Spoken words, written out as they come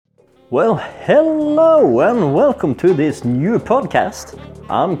Well, hello and welcome to this new podcast.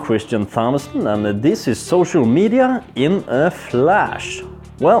 I'm Christian Thomason and this is Social Media in a Flash.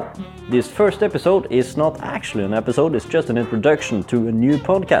 Well, this first episode is not actually an episode, it's just an introduction to a new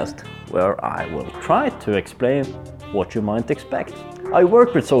podcast where I will try to explain what you might expect. I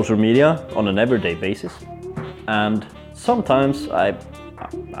work with social media on an everyday basis and sometimes I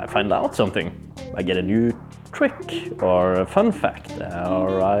find out something. I get a new trick or a fun fact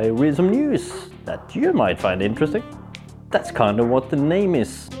or I read some news that you might find interesting. That's kind of what the name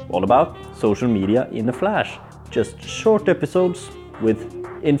is all about, Social Media in a Flash. Just short episodes with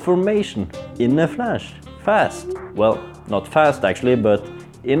information in a flash. Fast. Well, not fast actually, but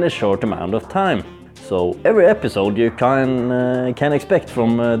in a short amount of time. So every episode you can expect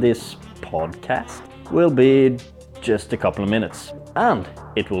from this podcast will be just a couple of minutes. And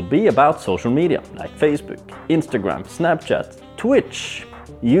it will be about social media like Facebook, Instagram, Snapchat, Twitch,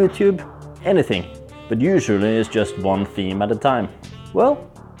 YouTube, anything. But usually it's just one theme at a time. Well,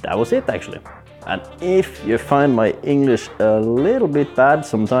 that was it actually. And if you find my English a little bit bad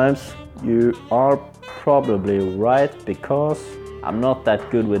sometimes, you are probably right because I'm not that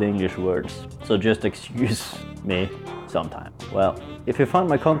good with English words. So just excuse me sometime. Well, if you find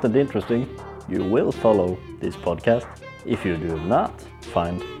my content interesting, you will follow this podcast. If you do not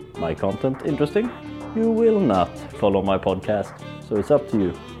find my content interesting, you will not follow my podcast. So it's up to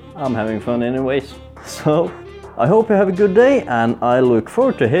you. I'm having fun anyways. So I hope you have a good day and I look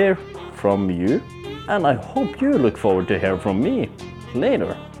forward to hear from you. And I hope you look forward to hear from me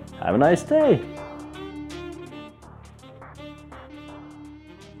later. Have a nice day.